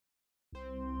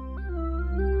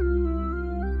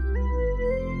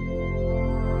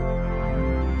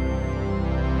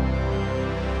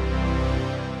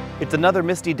It's another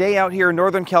misty day out here in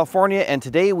Northern California, and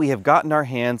today we have gotten our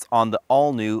hands on the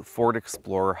all-new Ford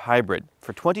Explorer Hybrid.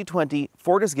 For 2020,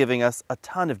 Ford is giving us a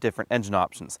ton of different engine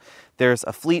options. There's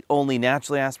a fleet-only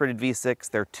naturally aspirated V6,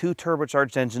 there are two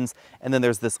turbocharged engines, and then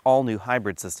there's this all-new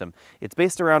hybrid system. It's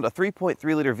based around a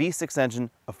 3.3-liter V6 engine,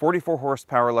 a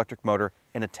 44-horsepower electric motor,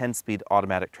 and a 10-speed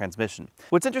automatic transmission.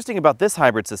 What's interesting about this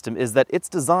hybrid system is that its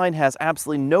design has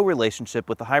absolutely no relationship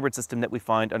with the hybrid system that we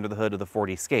find under the hood of the Ford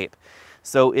Escape.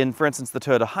 So in, for instance, the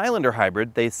Toyota Highlander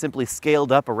Hybrid, they simply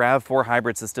scaled up a RAV4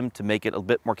 hybrid system to make it a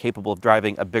bit more capable of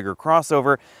driving a bigger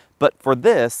crossover. But for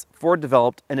this, Ford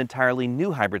developed an entirely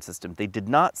new hybrid system. They did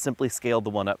not simply scale the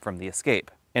one up from the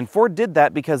Escape. And Ford did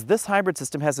that because this hybrid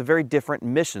system has a very different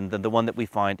mission than the one that we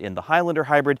find in the Highlander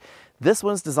Hybrid. This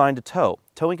one's designed to tow,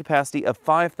 towing capacity of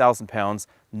 5,000 pounds,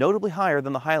 notably higher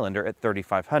than the Highlander at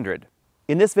 3,500.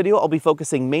 In this video, I'll be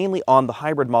focusing mainly on the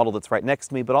hybrid model that's right next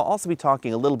to me, but I'll also be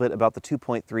talking a little bit about the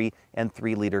 2.3 and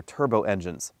 3-liter turbo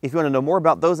engines. If you want to know more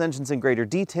about those engines in greater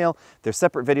detail, there's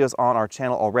separate videos on our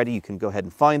channel already. You can go ahead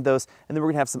and find those. And then we're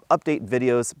going to have some update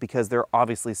videos because there are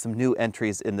obviously some new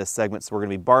entries in this segment. So we're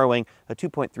going to be borrowing a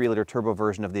 2.3-liter turbo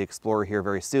version of the Explorer here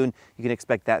very soon. You can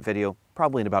expect that video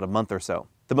probably in about a month or so.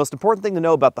 The most important thing to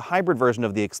know about the hybrid version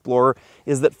of the Explorer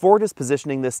is that Ford is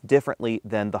positioning this differently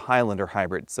than the Highlander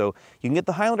Hybrid. So you can get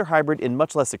the Highlander Hybrid in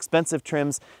much less expensive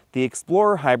trims. The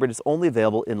Explorer Hybrid is only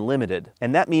available in limited.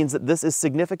 And that means that this is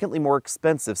significantly more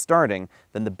expensive starting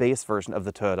than the base version of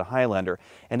the Toyota Highlander.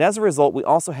 And as a result, we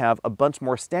also have a bunch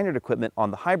more standard equipment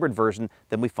on the hybrid version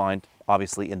than we find,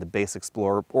 obviously, in the base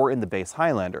Explorer or in the base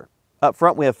Highlander. Up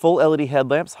front, we have full LED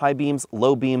headlamps, high beams,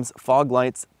 low beams, fog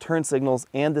lights, turn signals,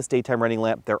 and this daytime running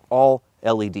lamp. They're all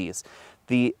LEDs.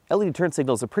 The LED turn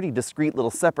signal is a pretty discrete little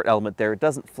separate element there. It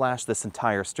doesn't flash this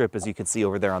entire strip, as you can see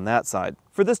over there on that side.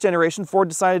 For this generation, Ford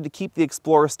decided to keep the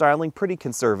Explorer styling pretty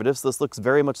conservative, so this looks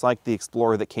very much like the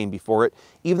Explorer that came before it,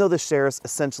 even though this shares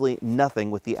essentially nothing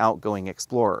with the outgoing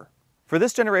Explorer. For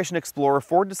this generation Explorer,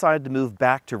 Ford decided to move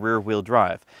back to rear-wheel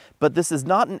drive. But this is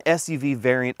not an SUV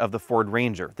variant of the Ford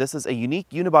Ranger. This is a unique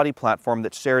unibody platform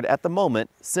that's shared at the moment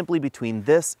simply between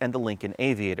this and the Lincoln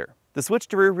Aviator. The switch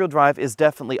to rear-wheel drive is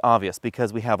definitely obvious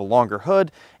because we have a longer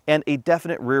hood and a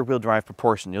definite rear-wheel drive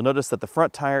proportion. You'll notice that the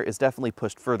front tire is definitely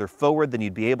pushed further forward than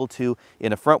you'd be able to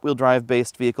in a front-wheel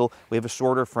drive-based vehicle. We have a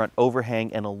shorter front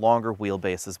overhang and a longer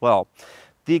wheelbase as well.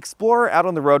 The Explorer out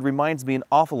on the road reminds me an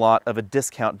awful lot of a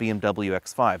discount BMW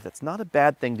X5. That's not a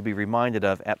bad thing to be reminded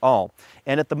of at all.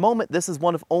 And at the moment, this is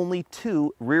one of only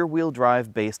two rear-wheel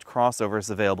drive-based crossovers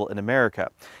available in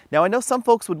America. Now, I know some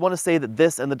folks would want to say that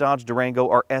this and the Dodge Durango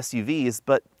are SUVs,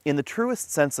 but in the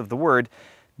truest sense of the word,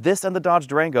 this and the Dodge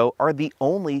Durango are the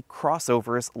only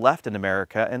crossovers left in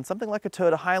America, and something like a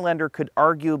Toyota Highlander could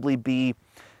arguably be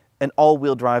an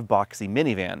all-wheel drive boxy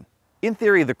minivan. In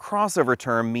theory, the crossover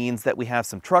term means that we have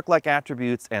some truck-like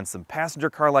attributes and some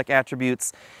passenger car-like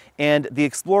attributes, and the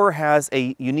Explorer has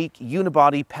a unique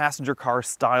unibody passenger car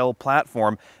style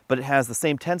platform, but it has the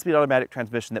same 10-speed automatic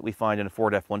transmission that we find in a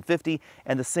Ford F-150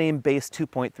 and the same base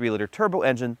 2.3-liter turbo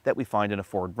engine that we find in a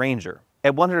Ford Ranger.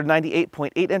 At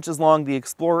 198.8 inches long, the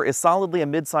Explorer is solidly a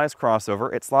mid-size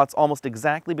crossover. It slots almost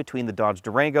exactly between the Dodge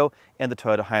Durango and the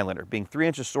Toyota Highlander, being 3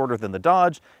 inches shorter than the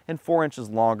Dodge and 4 inches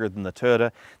longer than the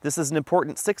Toyota. This is an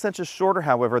important 6 inches shorter,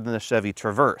 however, than the Chevy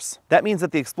Traverse. That means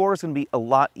that the Explorer is going to be a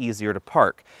lot easier to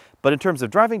park. But in terms of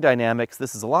driving dynamics,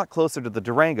 this is a lot closer to the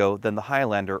Durango than the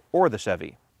Highlander or the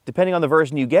Chevy. Depending on the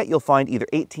version you get, you'll find either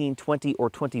 18, 20,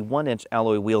 or 21-inch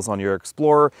alloy wheels on your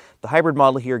Explorer. The hybrid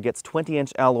model here gets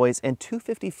 20-inch alloys and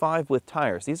 255 width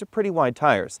tires. These are pretty wide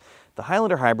tires. The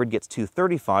Highlander Hybrid gets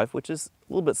 235, which is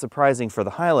a little bit surprising for the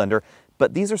Highlander,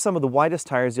 but these are some of the widest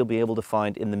tires you'll be able to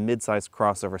find in the mid-size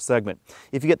crossover segment.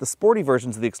 If you get the sporty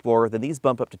versions of the Explorer, then these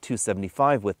bump up to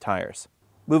 275 width tires.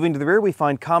 Moving to the rear, we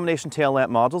find combination tail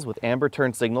lamp modules with amber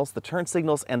turn signals. The turn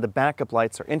signals and the backup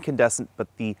lights are incandescent, but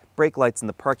the brake lights and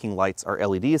the parking lights are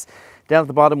LEDs. Down at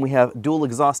the bottom, we have dual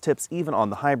exhaust tips, even on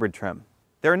the hybrid trim.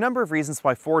 There are a number of reasons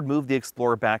why Ford moved the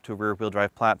Explorer back to a rear-wheel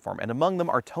drive platform, and among them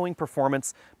are towing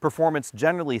performance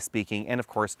generally speaking, and of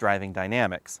course driving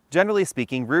dynamics. Generally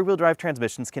speaking, rear-wheel drive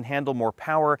transmissions can handle more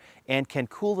power and can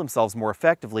cool themselves more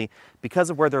effectively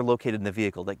because of where they're located in the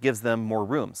vehicle. That gives them more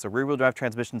room. So rear-wheel drive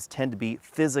transmissions tend to be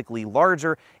physically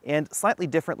larger and slightly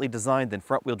differently designed than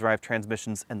front-wheel drive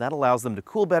transmissions, and that allows them to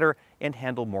cool better and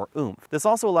handle more oomph. This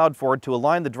also allowed Ford to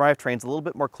align the drivetrains a little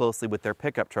bit more closely with their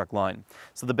pickup truck line.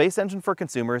 So the base engine for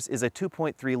consumers is a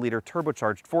 2.3-liter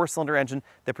turbocharged 4-cylinder engine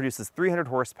that produces 300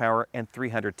 horsepower and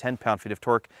 310 pound-feet of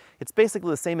torque. It's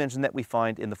basically the same engine that we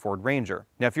find in the Ford Ranger.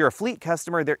 Now, if you're a fleet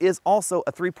customer, there is also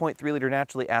a 3.3-liter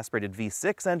naturally aspirated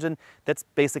V6 engine that's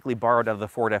basically borrowed out of the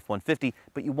Ford F-150,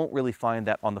 but you won't really find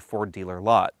that on the Ford dealer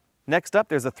lot. Next up,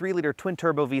 there's a 3-liter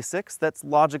twin-turbo V6 that's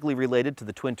logically related to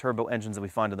the twin-turbo engines that we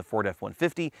find in the Ford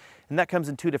F-150, and that comes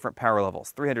in two different power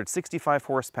levels, 365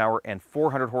 horsepower and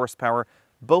 400 horsepower.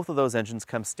 Both of those engines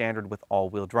come standard with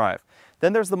all-wheel drive.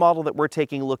 Then there's the model that we're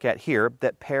taking a look at here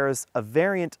that pairs a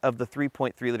variant of the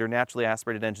 3.3-liter naturally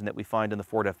aspirated engine that we find in the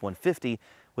Ford F-150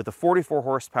 with a 44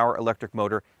 horsepower electric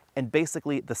motor and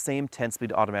basically the same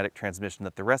 10-speed automatic transmission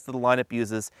that the rest of the lineup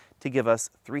uses to give us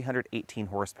 318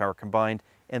 horsepower combined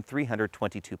and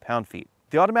 322 pound-feet.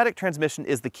 The automatic transmission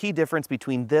is the key difference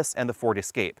between this and the Ford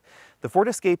Escape. The Ford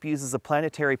Escape uses a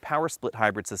planetary power split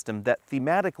hybrid system that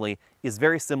thematically is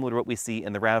very similar to what we see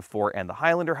in the RAV4 and the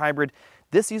Highlander Hybrid.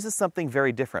 This uses something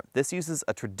very different. This uses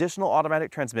a traditional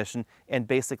automatic transmission and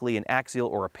basically an axial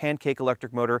or a pancake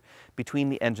electric motor between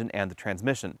the engine and the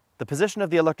transmission. The position of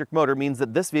the electric motor means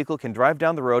that this vehicle can drive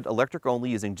down the road electric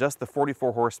only using just the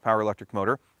 44 horsepower electric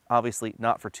motor, obviously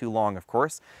not for too long, of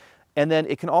course. And then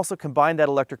it can also combine that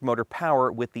electric motor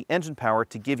power with the engine power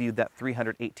to give you that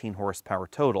 318 horsepower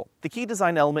total. The key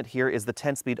design element here is the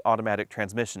 10-speed automatic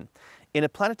transmission. In a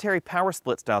planetary power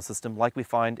split style system like we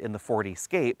find in the Ford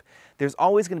Escape, there's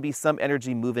always going to be some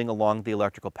energy moving along the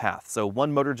electrical path. So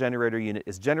one motor generator unit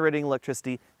is generating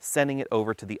electricity, sending it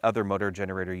over to the other motor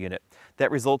generator unit.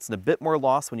 That results in a bit more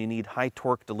loss when you need high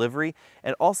torque delivery,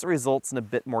 and also results in a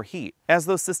bit more heat. As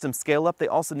those systems scale up, they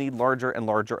also need larger and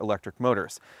larger electric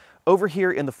motors. Over here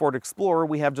in the Ford Explorer,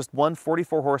 we have just one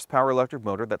 44 horsepower electric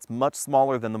motor that's much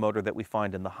smaller than the motor that we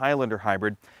find in the Highlander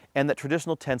Hybrid and that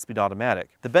traditional 10-speed automatic.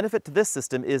 The benefit to this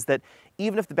system is that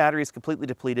even if the battery is completely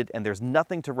depleted and there's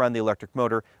nothing to run the electric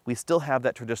motor, we still have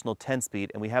that traditional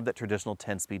 10-speed and we have that traditional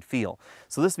 10-speed feel.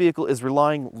 So this vehicle is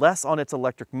relying less on its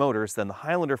electric motors than the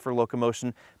Highlander for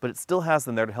locomotion, but it still has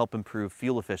them there to help improve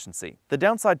fuel efficiency. The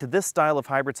downside to this style of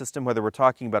hybrid system, whether we're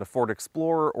talking about a Ford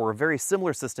Explorer or a very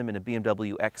similar system in a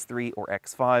BMW X3 or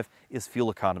X5, is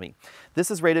fuel economy. This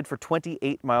is rated for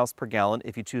 28 miles per gallon.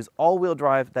 If you choose all-wheel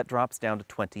drive, that drops down to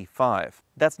 25.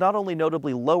 That's not only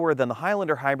notably lower than the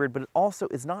Highlander Hybrid, but it also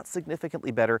is not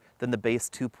significantly better than the base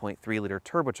 2.3-liter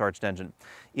turbocharged engine.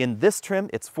 In this trim,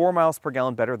 it's 4 miles per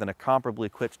gallon better than a comparably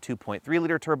equipped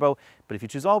 2.3-liter turbo, but if you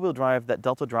choose all-wheel drive, that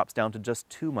delta drops down to just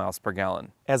 2 miles per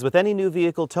gallon. As with any new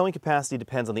vehicle, towing capacity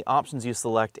depends on the options you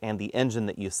select and the engine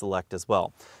that you select as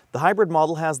well. The hybrid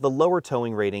model has the lower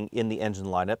towing rating in the engine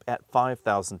lineup at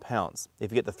 5,000 pounds. If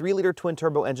you get the 3-liter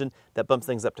twin-turbo engine, that bumps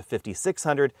things up to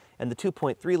 5,600, and the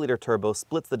 2.3-liter turbo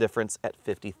splits the difference at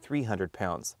 5,300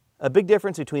 pounds. A big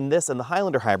difference between this and the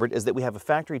Highlander Hybrid is that we have a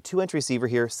factory 2-inch receiver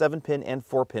here, 7-pin and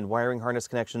 4-pin wiring harness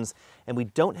connections, and we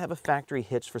don't have a factory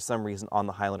hitch for some reason on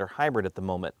the Highlander Hybrid at the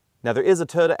moment. Now there is a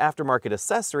Toyota aftermarket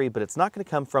accessory, but it's not going to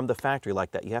come from the factory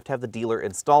like that. You have to have the dealer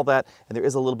install that, and there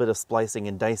is a little bit of splicing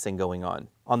and dicing going on.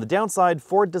 On the downside,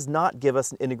 Ford does not give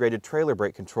us an integrated trailer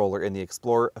brake controller in the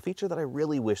Explorer, a feature that I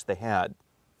really wish they had.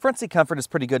 Front seat comfort is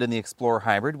pretty good in the Explorer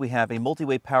Hybrid. We have a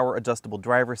multi-way power adjustable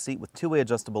driver's seat with 2-way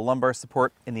adjustable lumbar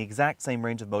support and the exact same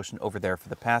range of motion over there for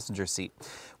the passenger seat.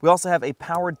 We also have a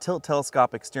powered tilt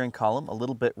telescopic steering column, a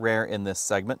little bit rare in this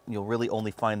segment. You'll really only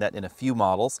find that in a few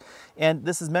models. And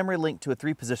this is memory linked to a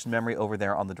 3-position memory over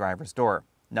there on the driver's door.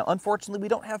 Now, unfortunately, we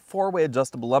don't have 4-way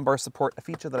adjustable lumbar support, a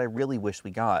feature that I really wish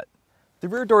we got. The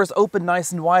rear doors open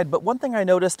nice and wide, but one thing I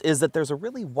noticed is that there's a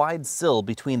really wide sill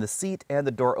between the seat and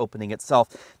the door opening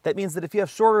itself. That means that if you have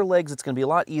shorter legs, it's going to be a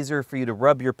lot easier for you to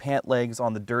rub your pant legs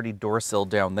on the dirty door sill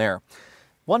down there.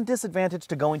 One disadvantage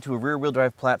to going to a rear-wheel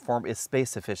drive platform is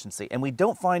space efficiency, and we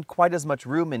don't find quite as much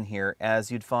room in here as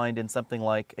you'd find in something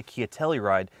like a Kia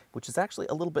Telluride, which is actually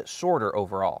a little bit shorter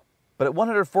overall. But at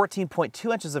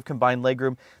 114.2 inches of combined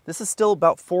legroom, this is still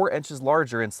about 4 inches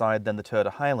larger inside than the Toyota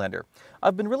Highlander.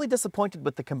 I've been really disappointed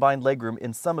with the combined legroom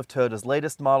in some of Toyota's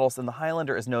latest models, and the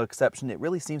Highlander is no exception. It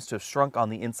really seems to have shrunk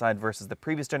on the inside versus the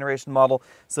previous generation model,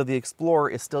 so the Explorer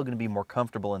is still going to be more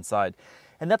comfortable inside.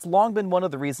 And that's long been one of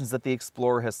the reasons that the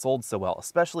Explorer has sold so well,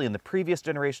 especially in the previous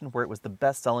generation where it was the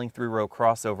best-selling three-row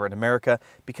crossover in America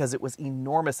because it was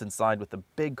enormous inside with a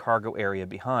big cargo area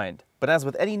behind. But as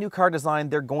with any new car design,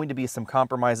 there are going to be some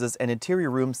compromises, and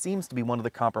interior room seems to be one of the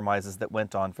compromises that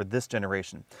went on for this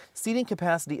generation. Seating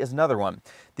capacity is another one.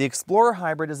 The Explorer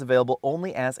Hybrid is available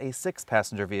only as a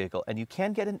 6-passenger vehicle, and you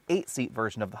can get an 8-seat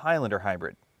version of the Highlander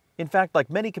Hybrid. In fact, like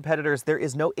many competitors, there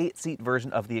is no 8-seat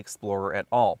version of the Explorer at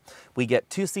all. We get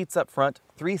 2 seats up front,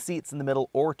 3 seats in the middle,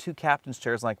 or 2 captain's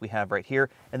chairs like we have right here,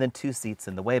 and then 2 seats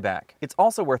in the way back. It's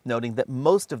also worth noting that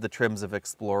most of the trims of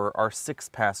Explorer are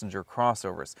 6-passenger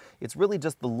crossovers. It's really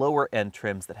just the lower end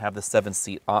trims that have the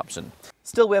 7-seat option.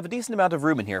 Still, we have a decent amount of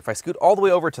room in here. If I scoot all the way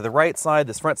over to the right side,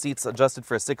 this front seat's adjusted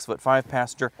for a 6'5"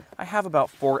 passenger. I have about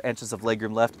 4 inches of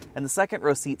legroom left, and the second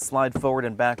row seats slide forward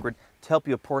and backward to help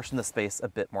you apportion the space a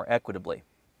bit more equitably.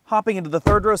 Hopping into the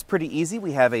third row is pretty easy.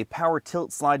 We have a power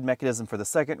tilt slide mechanism for the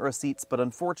second row seats, but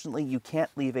unfortunately you can't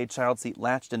leave a child seat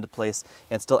latched into place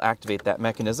and still activate that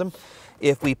mechanism.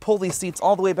 If we pull these seats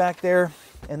all the way back there,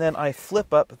 and then I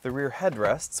flip up the rear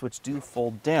headrests, which do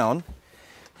fold down,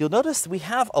 you'll notice we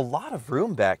have a lot of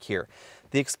room back here.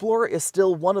 The Explorer is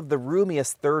still one of the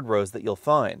roomiest third rows that you'll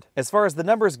find. As far as the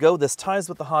numbers go, this ties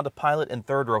with the Honda Pilot in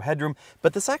third row headroom,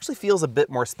 but this actually feels a bit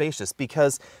more spacious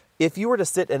because if you were to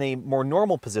sit in a more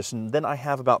normal position, then I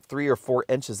have about 3 or 4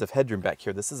 inches of headroom back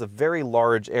here. This is a very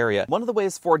large area. One of the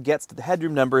ways Ford gets to the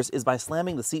headroom numbers is by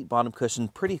slamming the seat bottom cushion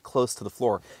pretty close to the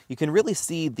floor. You can really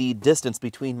see the distance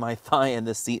between my thigh and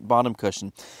this seat bottom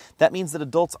cushion. That means that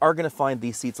adults are going to find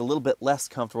these seats a little bit less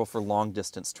comfortable for long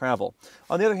distance travel.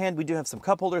 On the other hand, we do have some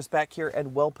cup holders back here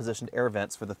and well-positioned air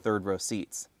vents for the third row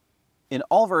seats. In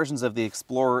all versions of the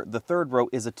Explorer, the third row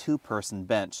is a 2-person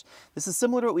bench. This is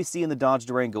similar to what we see in the Dodge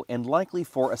Durango, and likely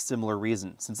for a similar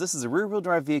reason. Since this is a rear-wheel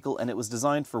drive vehicle and it was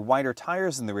designed for wider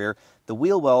tires in the rear, the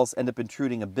wheel wells end up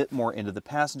intruding a bit more into the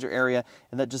passenger area,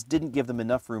 and that just didn't give them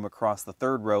enough room across the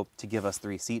third row to give us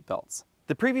 3 seat belts.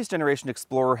 The previous generation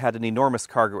Explorer had an enormous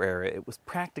cargo area. It was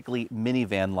practically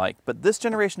minivan-like, but this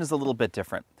generation is a little bit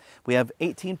different. We have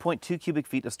 18.2 cubic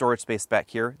feet of storage space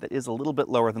back here. That is a little bit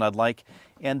lower than I'd like,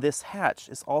 and this hatch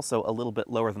is also a little bit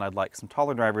lower than I'd like. Some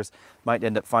taller drivers might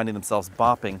end up finding themselves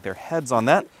bopping their heads on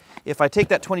that. If I take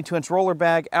that 22-inch roller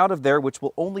bag out of there, which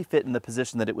will only fit in the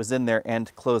position that it was in there,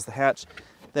 and close the hatch,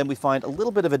 then we find a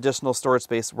little bit of additional storage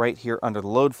space right here under the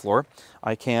load floor.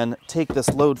 I can take this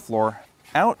load floor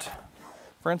out,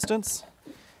 for instance,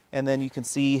 and then you can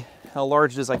see how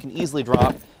large it is. I can easily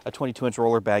drop a 22-inch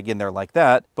roller bag in there like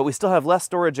that, but we still have less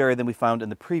storage area than we found in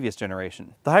the previous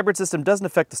generation. The hybrid system doesn't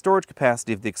affect the storage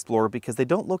capacity of the Explorer because they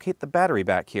don't locate the battery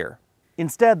back here.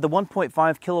 Instead, the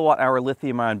 1.5 kilowatt-hour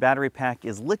lithium-ion battery pack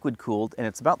is liquid-cooled, and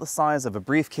it's about the size of a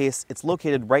briefcase. It's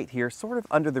located right here, sort of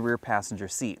under the rear passenger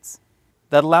seats.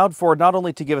 That allowed Ford not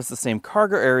only to give us the same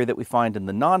cargo area that we find in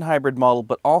the non-hybrid model,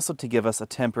 but also to give us a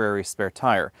temporary spare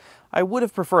tire. I would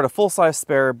have preferred a full-size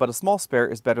spare, but a small spare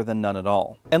is better than none at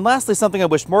all. And lastly, something I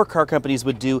wish more car companies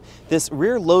would do, this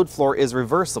rear load floor is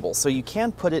reversible, so you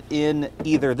can put it in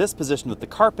either this position with the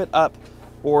carpet up,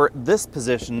 or this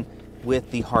position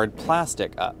with the hard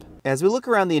plastic up. As we look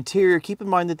around the interior, keep in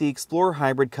mind that the Explorer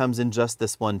Hybrid comes in just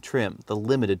this one trim, the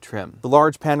limited trim. The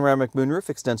large panoramic moonroof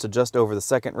extends to just over the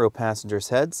second row passengers'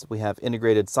 heads. We have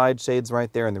integrated side shades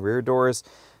right there in the rear doors,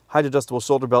 height adjustable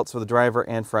shoulder belts for the driver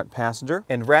and front passenger,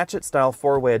 and ratchet style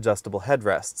 4-way adjustable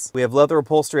headrests. We have leather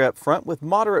upholstery up front with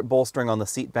moderate bolstering on the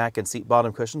seat back and seat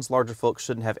bottom cushions. Larger folks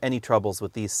shouldn't have any troubles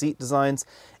with these seat designs.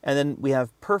 And then we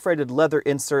have perforated leather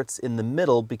inserts in the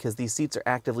middle because these seats are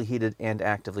actively heated and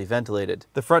actively ventilated.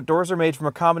 The front doors are made from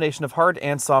a combination of hard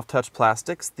and soft touch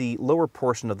plastics. The lower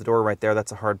portion of the door right there,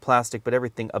 that's a hard plastic, but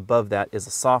everything above that is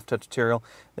a soft touch material.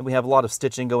 Then we have a lot of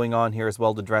stitching going on here as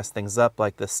well to dress things up,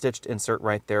 like the stitched insert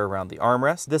right there around the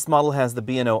armrest. This model has the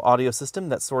B&O audio system.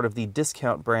 That's sort of the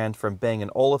discount brand from Bang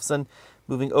 & Olufsen.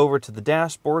 Moving over to the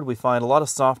dashboard, we find a lot of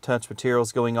soft touch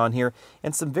materials going on here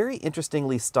and some very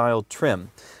interestingly styled trim.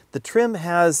 The trim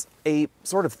has a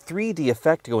sort of 3D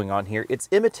effect going on here. It's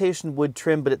imitation wood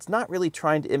trim, but it's not really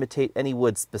trying to imitate any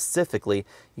wood specifically.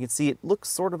 You can see it looks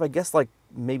sort of, I guess, like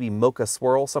maybe mocha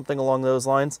swirl, something along those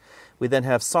lines. We then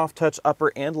have soft touch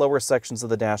upper and lower sections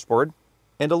of the dashboard,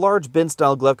 and a large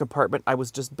bin-style glove compartment. I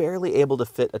was just barely able to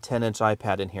fit a 10-inch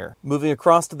iPad in here. Moving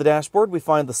across to the dashboard, we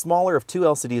find the smaller of 2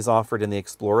 LCDs offered in the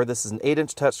Explorer. This is an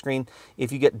 8-inch touchscreen.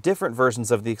 If you get different versions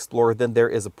of the Explorer, then there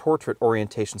is a portrait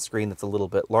orientation screen that's a little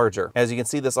bit larger. As you can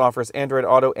see, this offers Android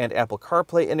Auto and Apple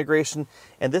CarPlay integration,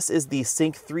 and this is the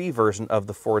Sync 3 version of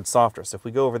the Ford software. So if we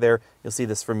go over there, you'll see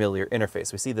this familiar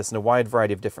interface. We see this in a wide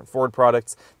variety of different Ford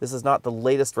products. This is not the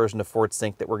latest version of Ford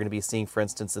Sync that we're going to be seeing, for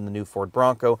instance, in the new Ford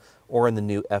Bronco or in the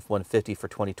new F-150 for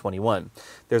 2021.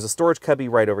 There's a storage cubby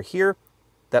right over here.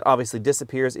 That obviously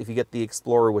disappears if you get the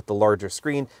Explorer with the larger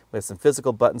screen. We have some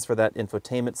physical buttons for that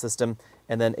infotainment system,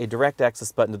 and then a direct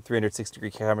access button to the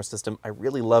 360-degree camera system. I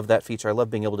really love that feature. I love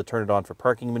being able to turn it on for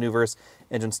parking maneuvers.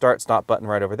 Engine start, stop button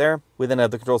right over there. We then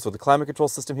have the controls for the climate control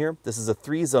system here. This is a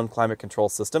 3-zone climate control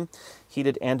system,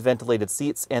 heated and ventilated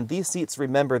seats, and these seats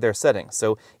remember their settings.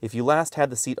 So if you last had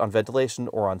the seat on ventilation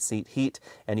or on seat heat,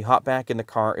 and you hop back in the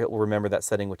car, it will remember that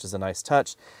setting, which is a nice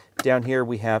touch. Down here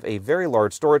we have a very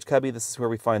large storage cubby. This is where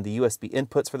we find the USB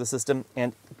inputs for the system,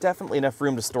 and definitely enough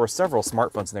room to store several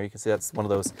smartphones in there. You can see that's one of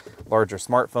those larger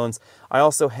smartphones. I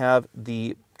also have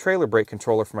the trailer brake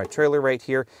controller for my trailer right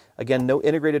here. Again, no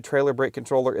integrated trailer brake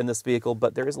controller in this vehicle,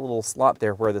 but there is a little slot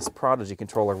there where this Prodigy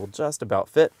controller will just about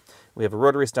fit. We have a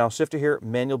rotary style shifter here,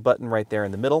 manual button right there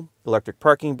in the middle, electric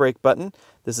parking brake button.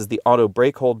 This is the auto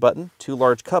brake hold button, 2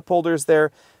 large cup holders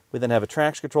there. We then have a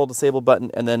traction control disable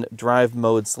button and then drive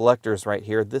mode selectors right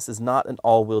here. This is not an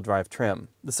all-wheel drive trim.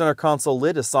 The center console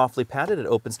lid is softly padded. It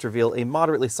opens to reveal a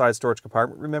moderately sized storage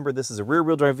compartment. Remember, this is a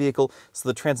rear-wheel drive vehicle, so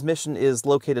the transmission is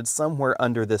located somewhere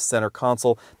under this center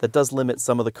console. That does limit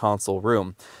some of the console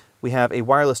room. We have a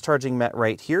wireless charging mat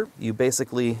right here. You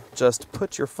basically just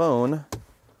put your phone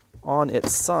on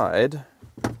its side,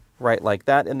 right like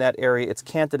that. In that area, it's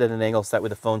canted at an angle so that way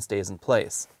the phone stays in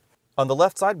place. On the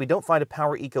left side, we don't find a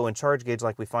power, eco, and charge gauge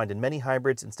like we find in many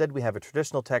hybrids. Instead, we have a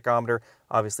traditional tachometer.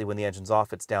 Obviously, when the engine's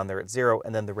off, it's down there at 0,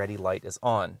 and then the ready light is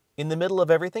on. In the middle of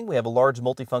everything, we have a large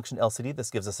multifunction LCD. This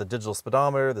gives us a digital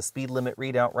speedometer, the speed limit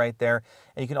readout right there,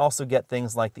 and you can also get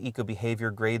things like the eco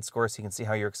behavior grade score, so you can see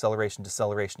how your acceleration,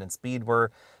 deceleration, and speed were,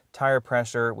 tire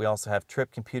pressure. We also have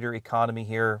trip computer economy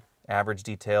here, average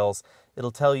details.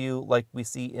 It'll tell you, like we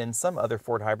see in some other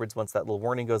Ford hybrids, once that little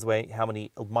warning goes away, how many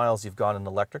miles you've gone in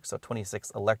electric, so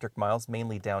 26 electric miles,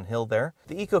 mainly downhill there.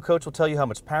 The Eco Coach will tell you how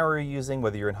much power you're using,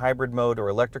 whether you're in hybrid mode or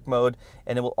electric mode,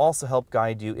 and it will also help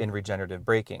guide you in regenerative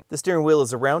braking. The steering wheel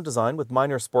is a round design with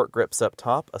minor sport grips up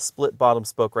top, a split bottom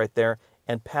spoke right there,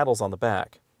 and paddles on the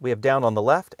back. We have down on the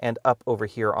left and up over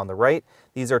here on the right.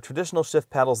 These are traditional shift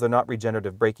paddles. They're not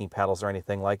regenerative braking paddles or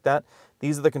anything like that.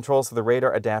 These are the controls for the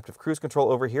radar adaptive cruise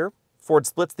control over here. Ford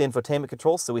splits the infotainment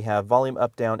controls, so we have volume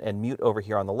up, down, and mute over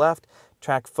here on the left,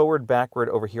 track forward, backward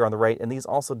over here on the right, and these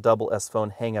also double S-phone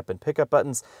hang-up and pickup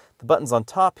buttons. The buttons on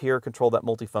top here control that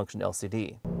multifunction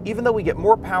LCD. Even though we get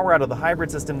more power out of the hybrid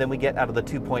system than we get out of the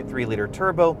 2.3-liter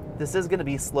turbo, this is going to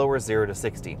be slower 0 to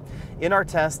 60. In our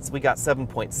tests, we got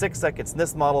 7.6 seconds in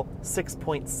this model,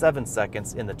 6.7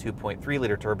 seconds in the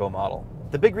 2.3-liter turbo model.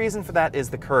 The big reason for that is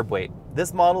the curb weight.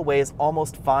 This model weighs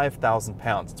almost 5,000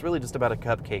 pounds. It's really just about a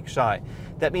cupcake shy.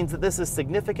 That means that this is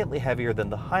significantly heavier than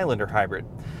the Highlander Hybrid.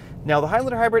 Now, the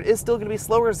Highlander Hybrid is still going to be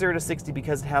slower 0 to 60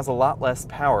 because it has a lot less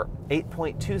power.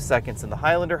 8.2 seconds in the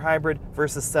Highlander Hybrid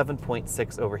versus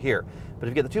 7.6 over here. But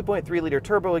if you get the 2.3-liter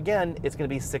turbo again, it's going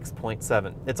to be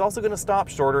 6.7. It's also going to stop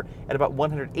shorter at about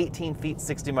 118 feet,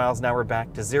 60 miles an hour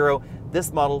back to 0.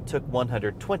 This model took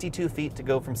 122 feet to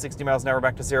go from 60 miles an hour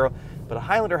back to 0. But a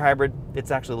Highlander Hybrid,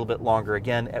 it's actually a little bit longer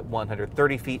again at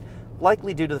 130 feet,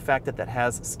 likely due to the fact that that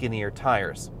has skinnier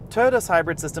tires. Toyota's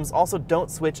hybrid systems also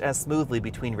don't switch as smoothly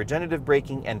between regenerative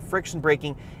braking and friction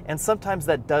braking, and sometimes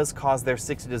that does cause their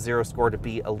 60 to 0 score to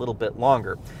be a little bit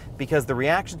longer, because the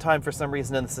reaction time for some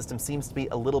reason in the system seems to be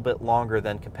a little bit longer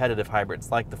than competitive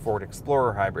hybrids, like the Ford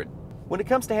Explorer hybrid. When it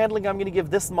comes to handling, I'm going to give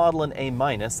this model an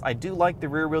A-. I do like the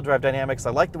rear-wheel drive dynamics,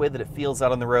 I like the way that it feels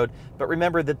out on the road, but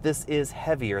remember that this is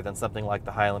heavier than something like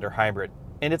the Highlander Hybrid.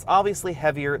 And it's obviously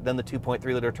heavier than the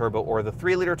 2.3-liter turbo or the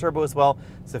 3-liter turbo as well,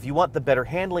 so if you want the better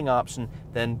handling option,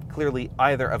 then clearly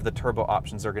either of the turbo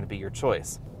options are going to be your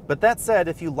choice. But that said,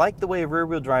 if you like the way a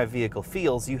rear-wheel drive vehicle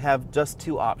feels, you have just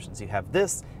two options. You have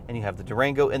this, and you have the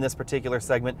Durango in this particular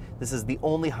segment. This is the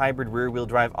only hybrid rear-wheel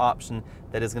drive option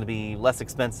that is going to be less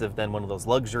expensive than one of those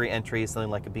luxury entries,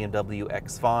 something like a BMW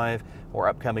X5 or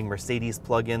upcoming Mercedes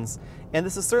plug-ins. And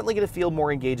this is certainly going to feel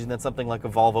more engaging than something like a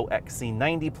Volvo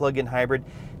XC90 plug-in hybrid.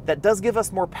 That does give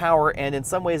us more power, and in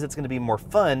some ways it's going to be more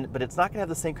fun, but it's not going to have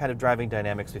the same kind of driving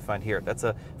dynamics we find here. That's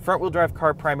a front-wheel drive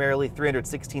car primarily,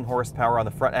 316 horsepower on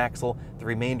the front axle, the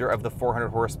remainder of the 400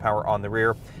 horsepower on the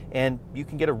rear, and you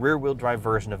can get a rear-wheel drive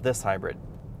version of this hybrid.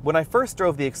 When I first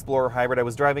drove the Explorer Hybrid, I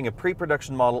was driving a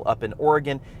pre-production model up in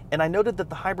Oregon, and I noted that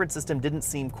the hybrid system didn't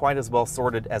seem quite as well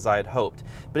sorted as I had hoped,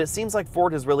 but it seems like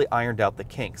Ford has really ironed out the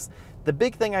kinks. The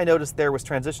big thing I noticed there was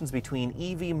transitions between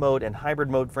EV mode and hybrid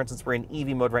mode. For instance, we're in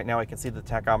EV mode right now. I can see the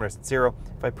tachometer is at 0.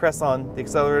 If I press on the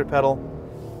accelerator pedal,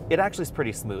 it actually is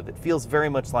pretty smooth. It feels very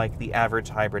much like the average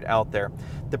hybrid out there.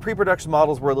 The pre-production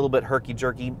models were a little bit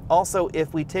herky-jerky. Also,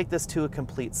 if we take this to a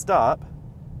complete stop,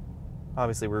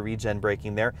 obviously we're regen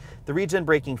braking there, the regen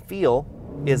braking feel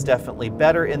is definitely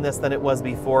better in this than it was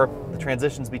before. The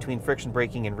transitions between friction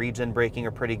braking and regen braking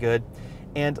are pretty good.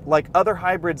 And like other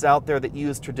hybrids out there that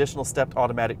use traditional stepped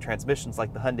automatic transmissions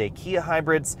like the Hyundai Kia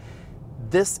hybrids,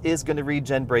 this is going to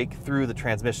regen brake through the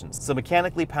transmissions. So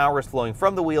mechanically, power is flowing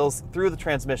from the wheels through the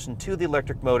transmission to the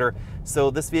electric motor.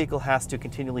 So this vehicle has to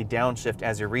continually downshift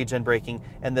as you're regen braking,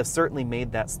 and they've certainly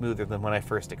made that smoother than when I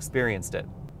first experienced it.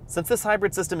 Since this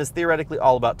hybrid system is theoretically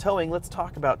all about towing, let's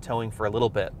talk about towing for a little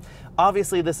bit.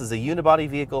 Obviously, this is a unibody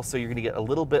vehicle, so you're going to get a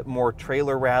little bit more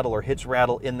trailer rattle or hitch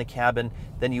rattle in the cabin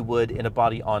than you would in a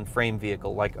body-on-frame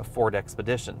vehicle like a Ford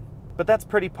Expedition. But that's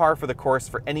pretty par for the course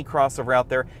for any crossover out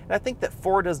there, and I think that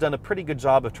Ford has done a pretty good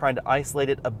job of trying to isolate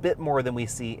it a bit more than we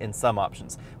see in some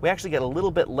options. We actually get a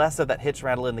little bit less of that hitch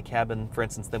rattle in the cabin, for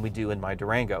instance, than we do in my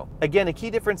Durango. Again, a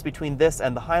key difference between this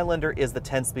and the Highlander is the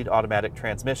 10-speed automatic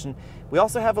transmission. We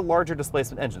also have a larger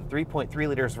displacement engine, 3.3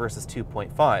 liters versus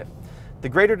 2.5. The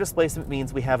greater displacement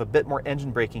means we have a bit more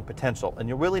engine braking potential, and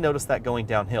you'll really notice that going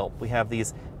downhill. We have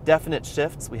these definite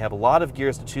shifts, we have a lot of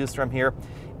gears to choose from here,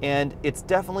 and it's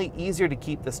definitely easier to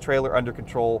keep this trailer under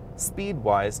control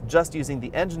speed-wise just using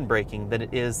the engine braking than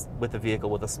it is with a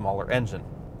vehicle with a smaller engine.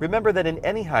 Remember that in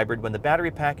any hybrid, when the battery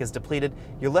pack is depleted,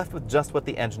 you're left with just what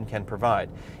the engine can provide.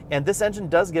 And this engine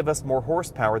does give us more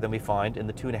horsepower than we find in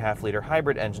the 2.5-liter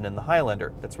hybrid engine in the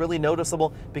Highlander. That's really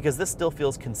noticeable because this still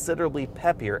feels considerably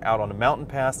peppier out on a mountain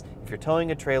pass if you're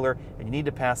towing a trailer and you need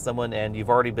to pass someone and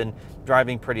you've already been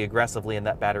driving pretty aggressively and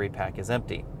that battery pack is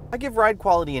empty. I give ride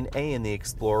quality an A in the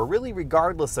Explorer, really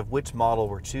regardless of which model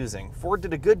we're choosing. Ford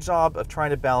did a good job of trying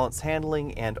to balance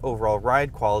handling and overall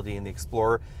ride quality in the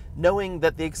Explorer, knowing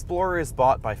that the Explorer is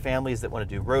bought by families that want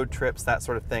to do road trips, that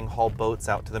sort of thing, haul boats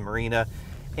out to the marina,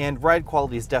 and ride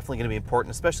quality is definitely going to be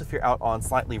important, especially if you're out on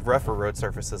slightly rougher road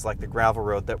surfaces like the gravel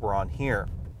road that we're on here.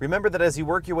 Remember that as you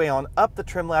work your way on up the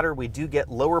trim ladder, we do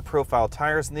get lower profile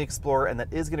tires in the Explorer, and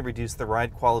that is going to reduce the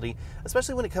ride quality,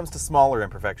 especially when it comes to smaller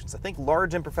imperfections. I think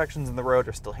large imperfections in the road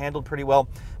are still handled pretty well,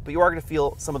 but you are going to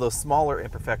feel some of those smaller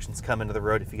imperfections come into the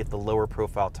road if you get the lower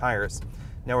profile tires.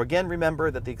 Now again,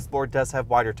 remember that the Explorer does have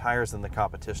wider tires than the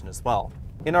competition as well.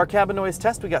 In our cabin noise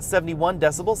test, we got 71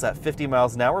 decibels at 50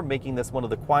 miles an hour, making this one of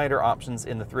the quieter options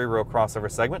in the 3-row crossover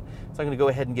segment. So I'm going to go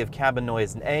ahead and give cabin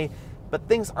noise an A, but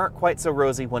things aren't quite so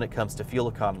rosy when it comes to fuel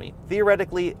economy.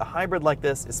 Theoretically, a hybrid like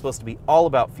this is supposed to be all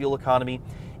about fuel economy,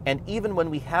 and even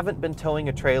when we haven't been towing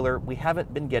a trailer, we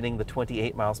haven't been getting the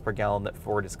 28 miles per gallon that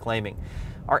Ford is claiming.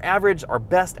 Our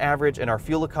best average in our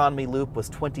fuel economy loop was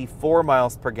 24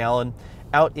 miles per gallon.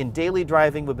 Out in daily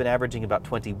driving, we've been averaging about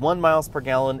 21 miles per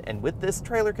gallon, and with this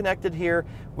trailer connected here,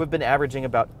 we've been averaging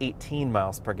about 18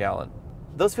 miles per gallon.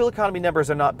 Those fuel economy numbers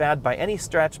are not bad by any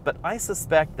stretch, but I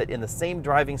suspect that in the same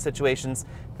driving situations,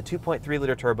 the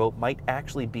 2.3-liter turbo might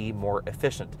actually be more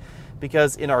efficient.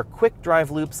 Because in our quick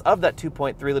drive loops of that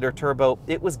 2.3-liter turbo,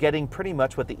 it was getting pretty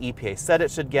much what the EPA said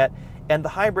it should get, and the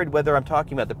hybrid, whether I'm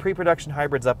talking about the pre-production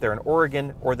hybrids up there in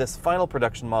Oregon or this final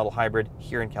production model hybrid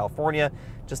here in California,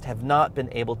 just have not been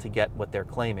able to get what they're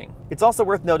claiming. It's also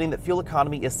worth noting that fuel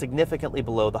economy is significantly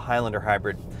below the Highlander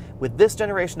hybrid. With this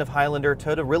generation of Highlander,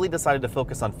 Toyota really decided to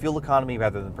focus on fuel economy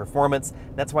rather than performance.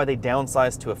 That's why they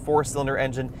downsized to a 4-cylinder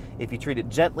engine. If you treat it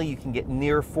gently, you can get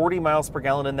near 40 miles per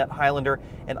gallon in that Highlander,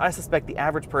 and I suspect the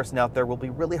average person out there will be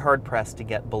really hard-pressed to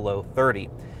get below 30.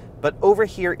 But over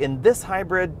here in this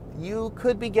hybrid, you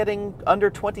could be getting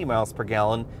under 20 miles per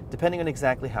gallon, depending on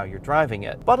exactly how you're driving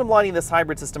it. Bottom lining this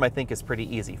hybrid system, I think, is pretty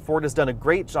easy. Ford has done a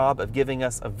great job of giving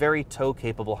us a very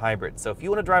tow-capable hybrid. So if you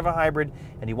want to drive a hybrid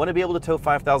and you want to be able to tow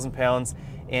 5,000 pounds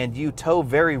and you tow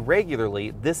very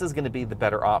regularly, this is going to be the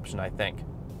better option, I think.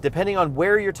 Depending on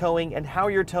where you're towing and how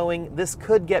you're towing, this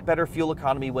could get better fuel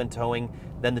economy when towing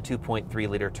than the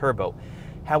 2.3-liter turbo.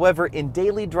 However, in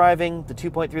daily driving, the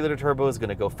 2.3-liter turbo is going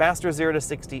to go faster 0 to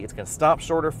 60, it's going to stop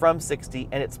shorter from 60,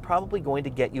 and it's probably going to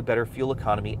get you better fuel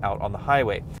economy out on the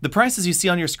highway. The prices you see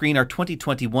on your screen are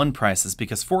 2021 prices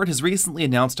because Ford has recently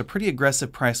announced a pretty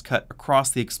aggressive price cut across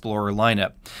the Explorer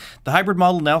lineup. The hybrid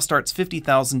model now starts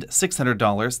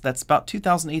 $50,600. That's about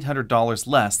 $2,800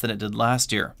 less than it did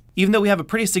last year. Even though we have a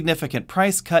pretty significant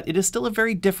price cut, it is still a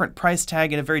very different price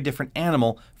tag and a very different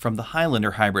animal from the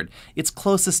Highlander hybrid, its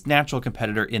closest natural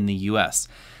competitor in the US.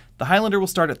 The Highlander will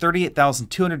start at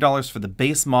 $38,200 for the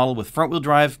base model with front-wheel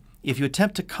drive, If you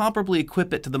attempt to comparably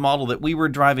equip it to the model that we were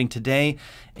driving today,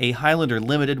 a Highlander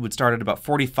Limited would start at about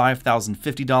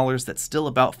 $45,050. That's still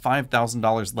about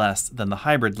 $5,000 less than the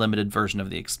Hybrid Limited version of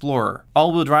the Explorer.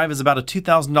 All-wheel drive is about a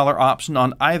 $2,000 option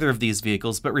on either of these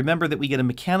vehicles, but remember that we get a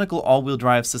mechanical all-wheel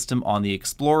drive system on the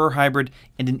Explorer Hybrid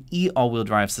and an e-all-wheel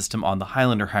drive system on the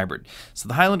Highlander Hybrid. So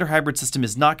the Highlander Hybrid system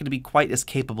is not going to be quite as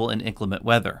capable in inclement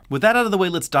weather. With that out of the way,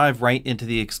 let's dive right into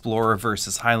the Explorer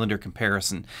versus Highlander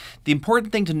comparison. The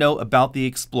important thing to know about the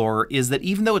Explorer is that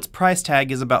even though its price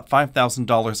tag is about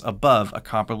 $5,000 above a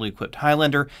comparably equipped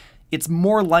Highlander, it's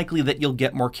more likely that you'll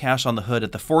get more cash on the hood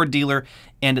at the Ford dealer,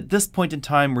 and at this point in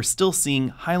time, we're still seeing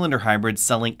Highlander hybrids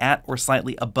selling at or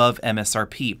slightly above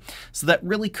MSRP. So that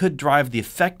really could drive the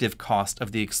effective cost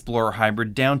of the Explorer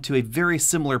Hybrid down to a very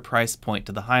similar price point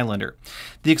to the Highlander.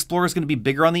 The Explorer is going to be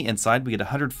bigger on the inside. We get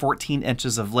 114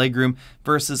 inches of legroom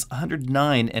versus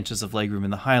 109 inches of legroom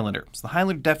in the Highlander. So the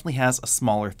Highlander definitely has a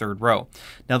smaller third row.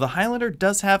 Now the Highlander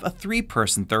does have a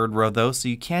 3-person third row though, so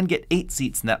you can get 8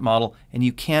 seats in that model, and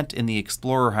you can't in the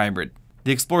Explorer Hybrid.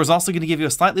 The Explorer is also going to give you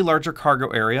a slightly larger cargo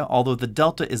area, although the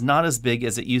Delta is not as big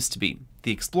as it used to be.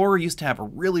 The Explorer used to have a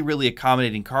really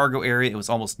accommodating cargo area. It was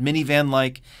almost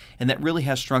minivan-like, and that really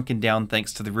has shrunken down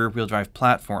thanks to the rear-wheel drive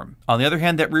platform. On the other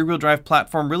hand, that rear-wheel drive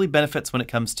platform really benefits when it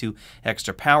comes to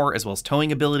extra power as well as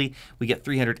towing ability. We get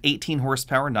 318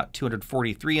 horsepower, not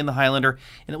 243 in the Highlander,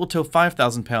 and it will tow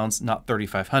 5,000 pounds, not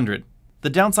 3,500. The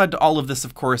downside to all of this,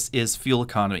 of course, is fuel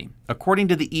economy. According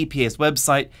to the EPA's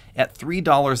website, at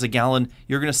 $3 a gallon,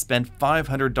 you're going to spend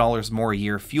 $500 more a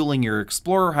year fueling your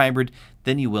Explorer Hybrid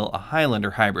than you will a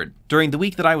Highlander Hybrid. During the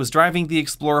week that I was driving the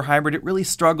Explorer Hybrid, it really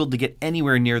struggled to get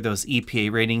anywhere near those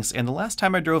EPA ratings, and the last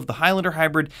time I drove the Highlander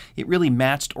Hybrid, it really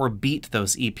matched or beat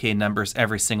those EPA numbers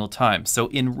every single time. So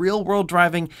in real-world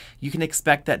driving, you can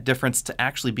expect that difference to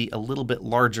actually be a little bit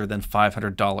larger than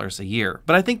 $500 a year.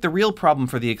 But I think the real problem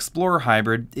for the Explorer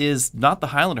Hybrid is not the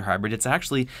Highlander Hybrid, it's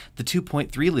actually the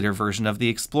 2.3-liter version of the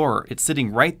Explorer. It's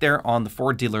sitting right there on the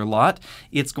Ford dealer lot.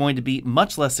 It's going to be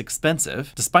much less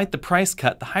expensive. Despite the price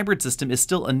cut, the hybrid system is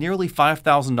still a nearly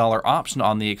 $5,000 option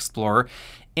on the Explorer,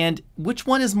 and which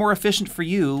one is more efficient for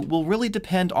you will really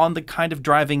depend on the kind of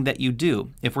driving that you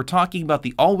do. If we're talking about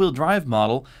the all-wheel drive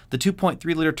model, the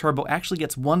 2.3-liter turbo actually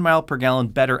gets 1 mile per gallon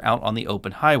better out on the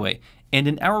open highway. And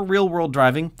in our real-world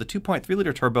driving, the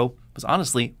 2.3-liter turbo was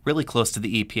honestly really close to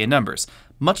the EPA numbers,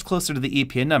 much closer to the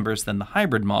EPA numbers than the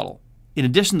hybrid model. In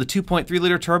addition, the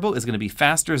 2.3-liter turbo is going to be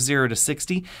faster 0 to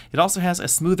 60. It also has a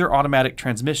smoother automatic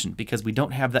transmission because we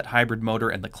don't have that hybrid motor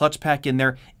and the clutch pack in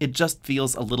there. It just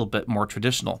feels a little bit more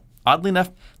traditional. Oddly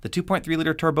enough, the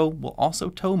 2.3-liter turbo will also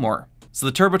tow more. So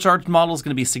the turbocharged model is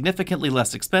going to be significantly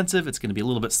less expensive, it's going to be a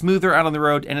little bit smoother out on the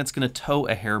road, and it's going to tow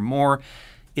a hair more.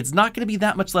 It's not going to be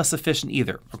that much less efficient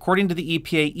either. According to the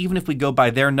EPA, even if we go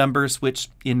by their numbers, which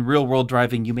in real-world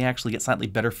driving, you may actually get slightly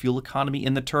better fuel economy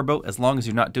in the turbo as long as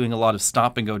you're not doing a lot of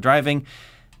stop-and-go driving.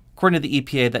 According to the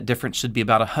EPA, that difference should be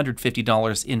about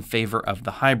 $150 in favor of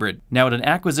the hybrid. Now, at an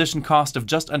acquisition cost of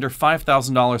just under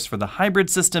 $5,000 for the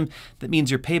hybrid system, that means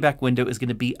your payback window is going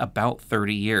to be about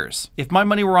 30 years. If my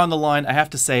money were on the line, I have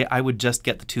to say I would just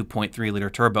get the 2.3-liter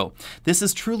turbo. This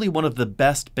is truly one of the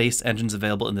best base engines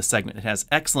available in the segment. It has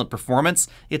excellent performance,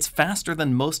 it's faster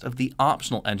than most of the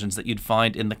optional engines that you'd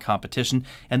find in the competition,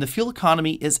 and the fuel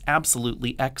economy is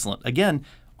absolutely excellent. Again,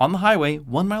 on the highway,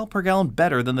 1 mile per gallon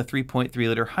better than the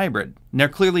 3.3-liter hybrid. Now,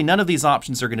 clearly none of these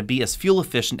options are going to be as fuel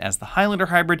efficient as the Highlander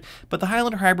Hybrid, but the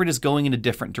Highlander Hybrid is going in a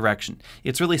different direction.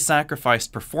 It's really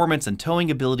sacrificed performance and towing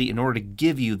ability in order to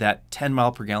give you that 10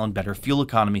 mile per gallon better fuel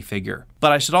economy figure.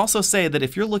 But I should also say that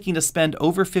if you're looking to spend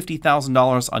over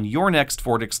 $50,000 on your next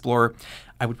Ford Explorer,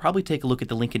 I would probably take a look at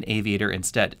the Lincoln Aviator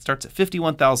instead. It starts at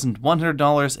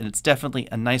 $51,100, and it's definitely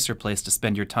a nicer place to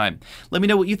spend your time. Let me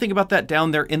know what you think about that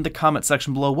down there in the comment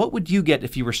section below. What would you get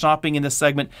if you were shopping in this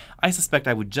segment? I suspect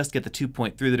I would just get the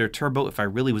 2.3-liter turbo if I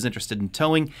really was interested in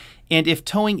towing. And if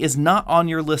towing is not on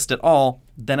your list at all,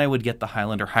 then I would get the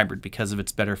Highlander Hybrid because of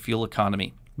its better fuel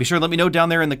economy. Be sure to let me know down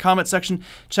there in the comment section.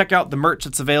 Check out the merch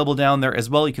that's available down there as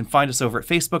well. You can find us over at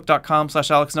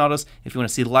facebook.com/AlexNautos. If you want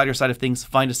to see the lighter side of things,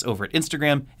 find us over at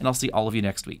Instagram, and I'll see all of you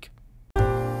next week.